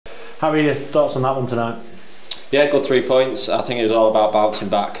How are your thoughts on that one tonight? Yeah, good 3 points. I think it was all about bouncing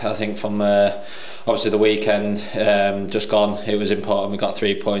back. I think from obviously the weekend just gone, it was important we got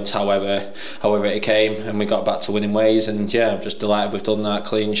 3 points. However it came, and we got back to winning ways. And yeah, I'm just delighted we've done that,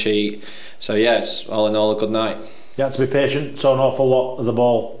 clean sheet. So yeah, it's all in all a good night. You had to be patient, saw an awful lot of the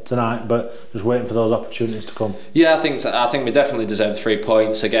ball tonight, but just waiting for those opportunities to come. Yeah, I think we definitely deserved 3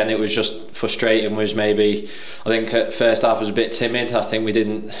 points. Again, it was just frustrating. Was maybe, I think first half was a bit timid. I think we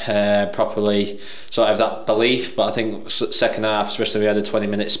didn't properly sort of have that belief. But I think second half, especially we had a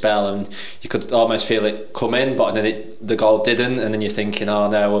 20-minute spell, and you could almost feel it come in, but then the goal didn't, and then you're thinking, oh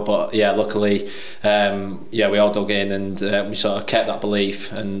no. But yeah, luckily, we all dug in, and we sort of kept that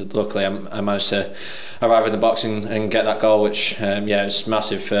belief. And luckily, I managed to arrive in the box and get that goal, which it was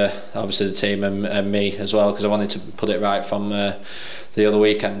massive for obviously the team and me as well, because I wanted to put it right from the other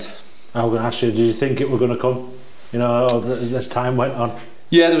weekend. I was going to ask you, did you think it were going to come, as time went on?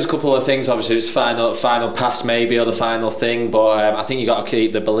 Yeah, there was a couple of things. Obviously, it was final pass maybe, or the final thing. But I think you got to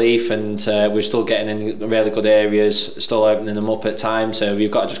keep the belief, and we're still getting in really good areas, still opening them up at times. So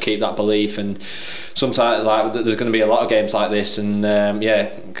you've got to just keep that belief. And sometimes, like, there's going to be a lot of games like this, and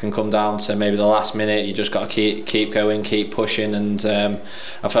it can come down to maybe the last minute. You just got to keep going, keep pushing. And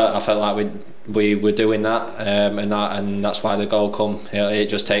I felt like we were doing that, and that's why the goal come. It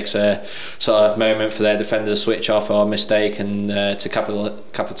just takes a sort of moment for their defender to switch off or mistake, and to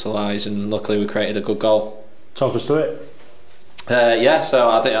capitalise, and luckily we created a good goal. Talk us through it. So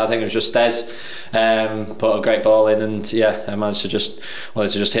I think it was just Des put a great ball in, and I managed to just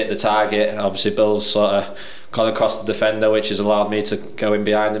hit the target. Obviously Bill's sort of gone across the defender, which has allowed me to go in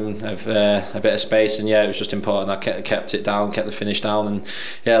behind him, have a bit of space, and it was just important I kept it down, kept the finish down, and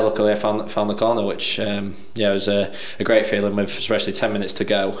luckily I found the corner, which was a great feeling, with especially 10 minutes to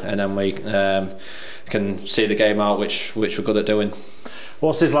go, and then we can see the game out, which we're good at doing.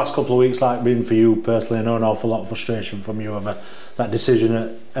 What's these last couple of weeks like been for you personally? I know an awful lot of frustration from you over that decision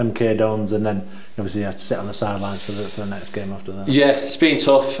at MK Dons, and then obviously you have to sit on the sidelines for the next game after that. Yeah, it's been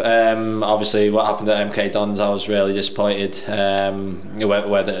tough. Obviously what happened at MK Dons, I was really disappointed,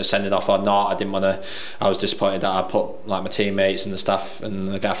 whether it was sending off or not. I was disappointed that I put like my teammates and the staff and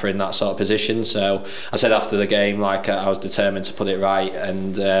the gaffer in that sort of position. So I said after the game, like, I was determined to put it right,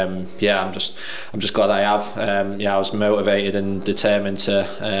 and I'm just glad I have. I was motivated and determined to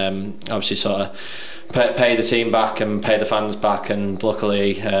obviously sort of pay the team back and pay the fans back, and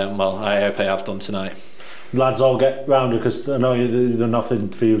luckily, I hope I have done tonight. Lads all get round, because I know there's nothing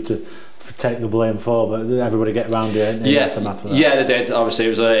for you to take the blame for, but everybody get round you. Yeah, they did. Obviously, it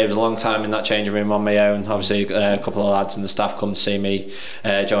was a long time in that changing room on my own. Obviously, a couple of lads and the staff come to see me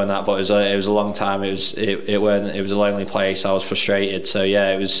during that, but it was a long time. It was a lonely place. I was frustrated. So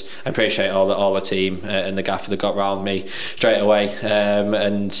I appreciate all the team and the gaffer that got round me straight away.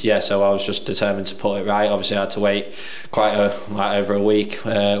 So I was just determined to put it right. Obviously, I had to wait quite over a week.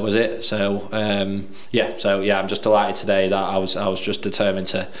 Was it? So I'm just delighted today that I was just determined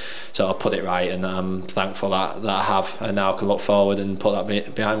to sort of put it right, and I'm thankful that I have, and now I can look forward and put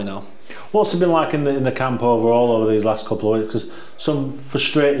that behind me now. What's it been like in the camp overall over these last couple of weeks? Because some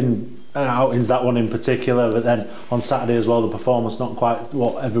frustrating outings, that one in particular, but then on Saturday as well, the performance not quite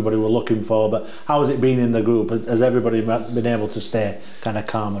what everybody were looking for. But how has it been in the group? Has everybody been able to stay kind of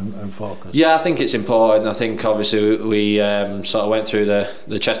calm and focused? Yeah, I think it's important. I think obviously we sort of went through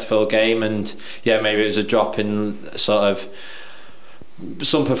the Chesterfield game, and maybe it was a drop in sort of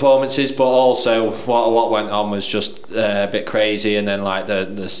some performances, but also what went on was just a bit crazy. And then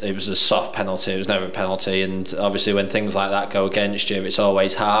it was a soft penalty. It was never a penalty, and obviously when things like that go against you, it's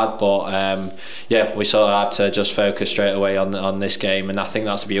always hard. But we sort of had to just focus straight away on this game, and I think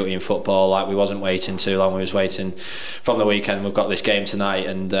that's the beauty in football. Like, we wasn't waiting too long. We was waiting from the weekend. We've got this game tonight,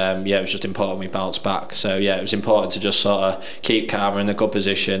 and it was just important we bounced back. So it was important to just sort of keep calm in a good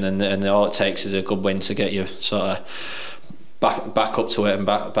position, and all it takes is a good win to get you sort of back up to it and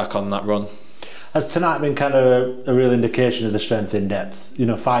back on that run. Has tonight been kind of a real indication of the strength in depth?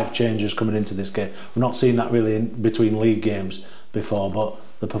 5 changes coming into this game. We've not seen that really in between league games before, but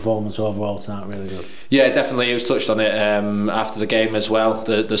the performance overall tonight really good. Yeah, definitely. It was touched on it after the game as well.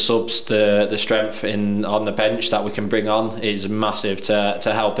 The subs, the strength on the bench that we can bring on is massive to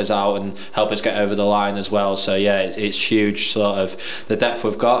help us out and help us get over the line as well. So it's huge, sort of the depth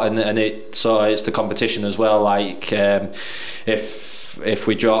we've got, and it's the competition as well. Like, if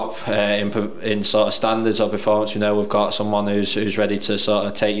we drop in sort of standards or performance, we know we've got someone who's ready to sort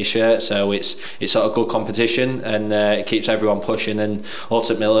of take your shirt. So it's sort of good competition, and it keeps everyone pushing, and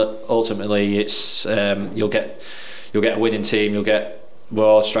ultimately it's you'll get a winning team. We're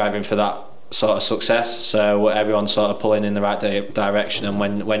all striving for that sort of success, so everyone's sort of pulling in the right direction, and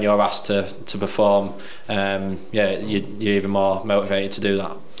when you're asked to perform, you're even more motivated to do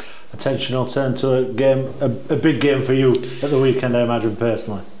that. Attention will turn to a big game for you at the weekend, I imagine,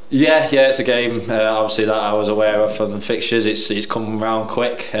 personally. Yeah, it's a game obviously that I was aware of from the fixtures. It's come round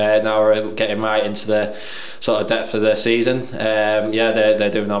quick. Now we're getting right into the sort of depth of the season. They're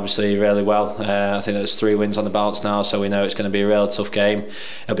doing obviously really well. I think there's 3 wins on the bounce now, so we know it's going to be a real tough game.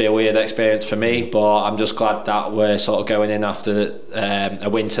 It'll be a weird experience for me, but I'm just glad that we're sort of going in after a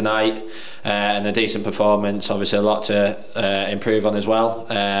win tonight and a decent performance. Obviously a lot to improve on as well.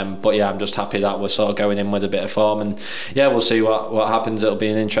 But yeah, I'm just happy that we're sort of going in with a bit of form, and yeah, we'll see what happens. It'll be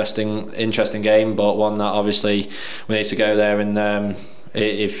an interesting game, but one that obviously we need to go there, and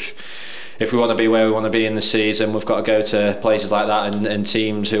if we want to be where we want to be in the season, we've got to go to places like that and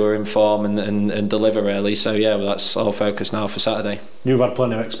teams who are in form and deliver, really. So yeah, well, that's all focus now for Saturday. You've had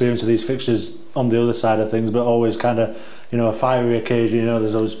plenty of experience of these fixtures on the other side of things, but always kind of, a fiery occasion.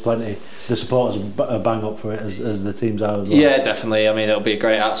 There's always plenty. The supporters bang up for it as the teams are as well. Yeah, definitely. I mean, it'll be a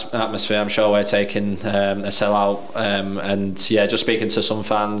great atmosphere. I'm sure we're taking a sellout, and yeah, just speaking to some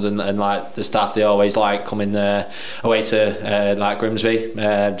fans and like the staff, they always like coming away to like Grimsby,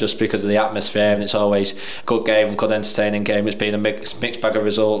 just because of the atmosphere, and it's always a good game, good entertaining game. It's been a mixed bag of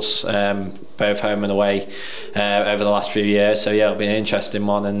results, both home and away, over the last few years. So yeah, it'll be an interesting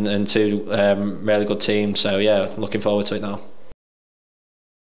one, and 2 really good teams. So yeah, looking forward to it now.